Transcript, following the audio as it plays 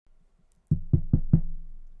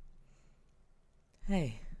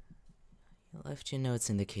Hey, you left your notes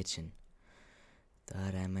in the kitchen.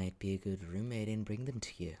 Thought I might be a good roommate and bring them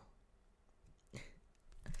to you.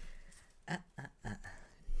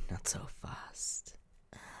 Not so fast.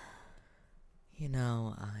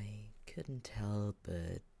 I couldn't help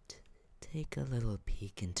but take a little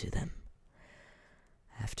peek into them.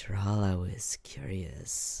 After all, I was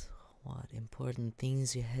curious what important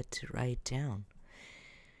things you had to write down.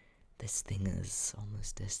 This thing is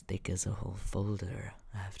almost as thick as a whole folder,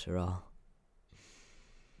 after all.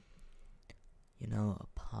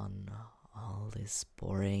 Upon all this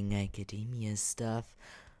boring academia stuff,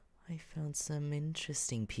 I found some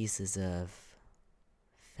interesting pieces of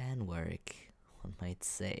fan work, one might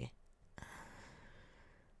say.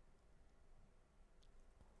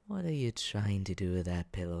 What are you trying to do with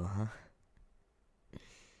that pillow, huh?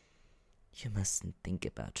 You mustn't think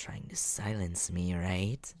about trying to silence me,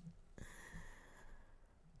 right?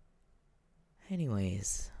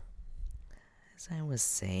 Anyways, as I was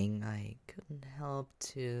saying, I couldn't help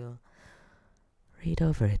to read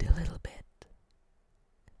over it a little bit.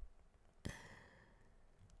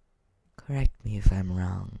 Correct me if I'm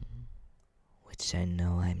wrong, which I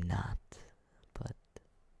know I'm not, but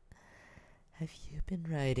have you been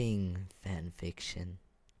writing fan fiction?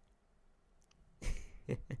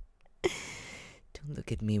 Don't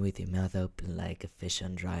look at me with your mouth open like a fish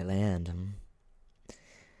on dry land.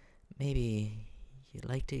 Maybe you'd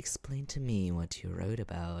like to explain to me what you wrote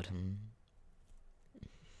about.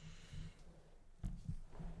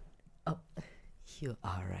 Oh, you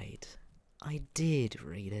are right. I did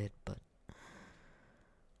read it, but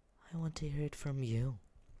I want to hear it from you.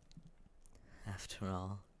 After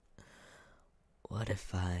all, what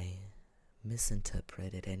if I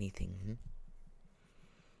misinterpreted anything?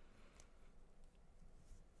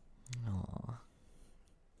 Aw,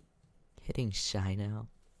 getting shy now.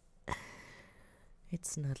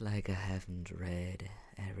 It's not like I haven't read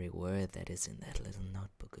every word that is in that little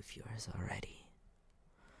notebook of yours already.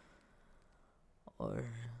 Or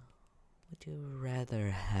would you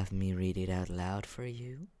rather have me read it out loud for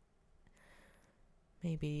you?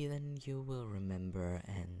 Maybe then you will remember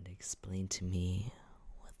and explain to me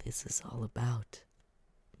what this is all about.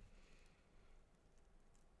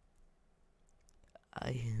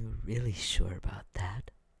 Are you really sure about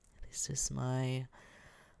that? This is my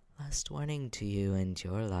last warning to you and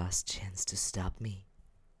your last chance to stop me.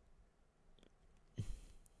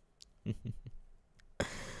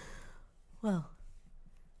 Well,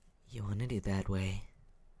 you wanted it that way.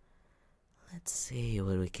 Let's see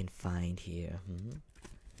what we can find here.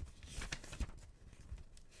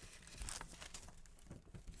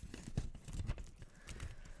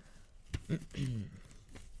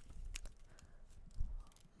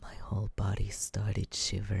 My whole body started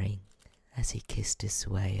shivering as he kissed his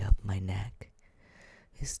way up my neck,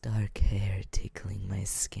 his dark hair tickling my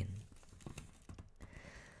skin.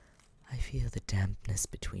 I feel the dampness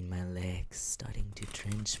between my legs starting to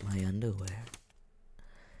drench my underwear.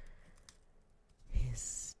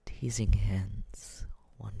 His teasing hands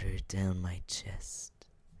wandered down my chest,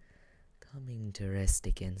 coming to rest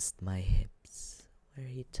against my hips, where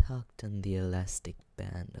he tugged on the elastic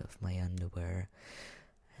band of my underwear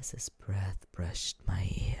as his breath brushed my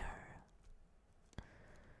ear.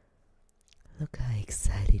 Look how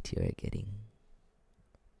excited you are getting.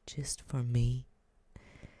 Just for me?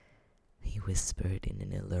 He whispered in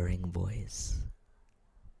an alluring voice.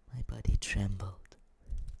 My body trembled.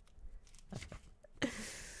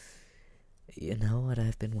 You know what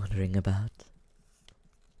I've been wondering about?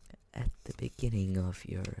 At the beginning of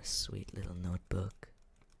your sweet little notebook,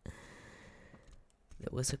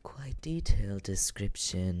 there was a quite detailed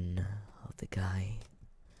description of the guy.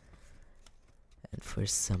 And for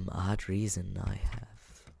some odd reason, I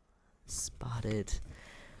have spotted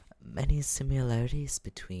many similarities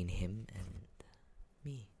between him and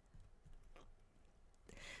me.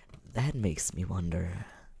 That makes me wonder,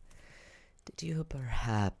 did you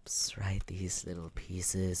perhaps write these little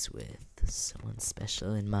pieces with someone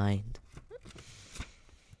special in mind?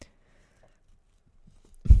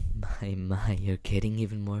 My, you're getting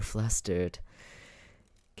even more flustered.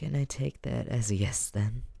 Can I take that as a yes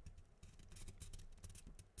then?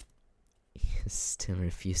 You still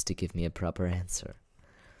refuse to give me a proper answer.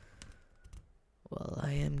 Well,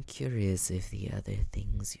 I am curious if the other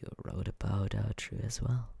things you wrote about are true as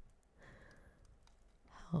well.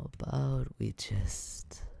 How about we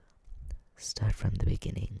just start from the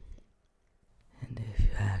beginning? And if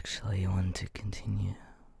you actually want to continue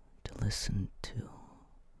to listen to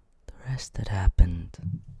the rest that happened,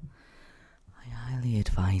 I highly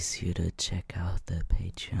advise you to check out the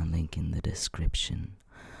Patreon link in the description,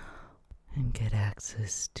 and get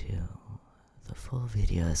access to the full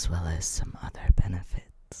video as well as some other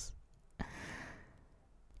benefits.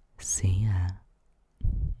 See ya.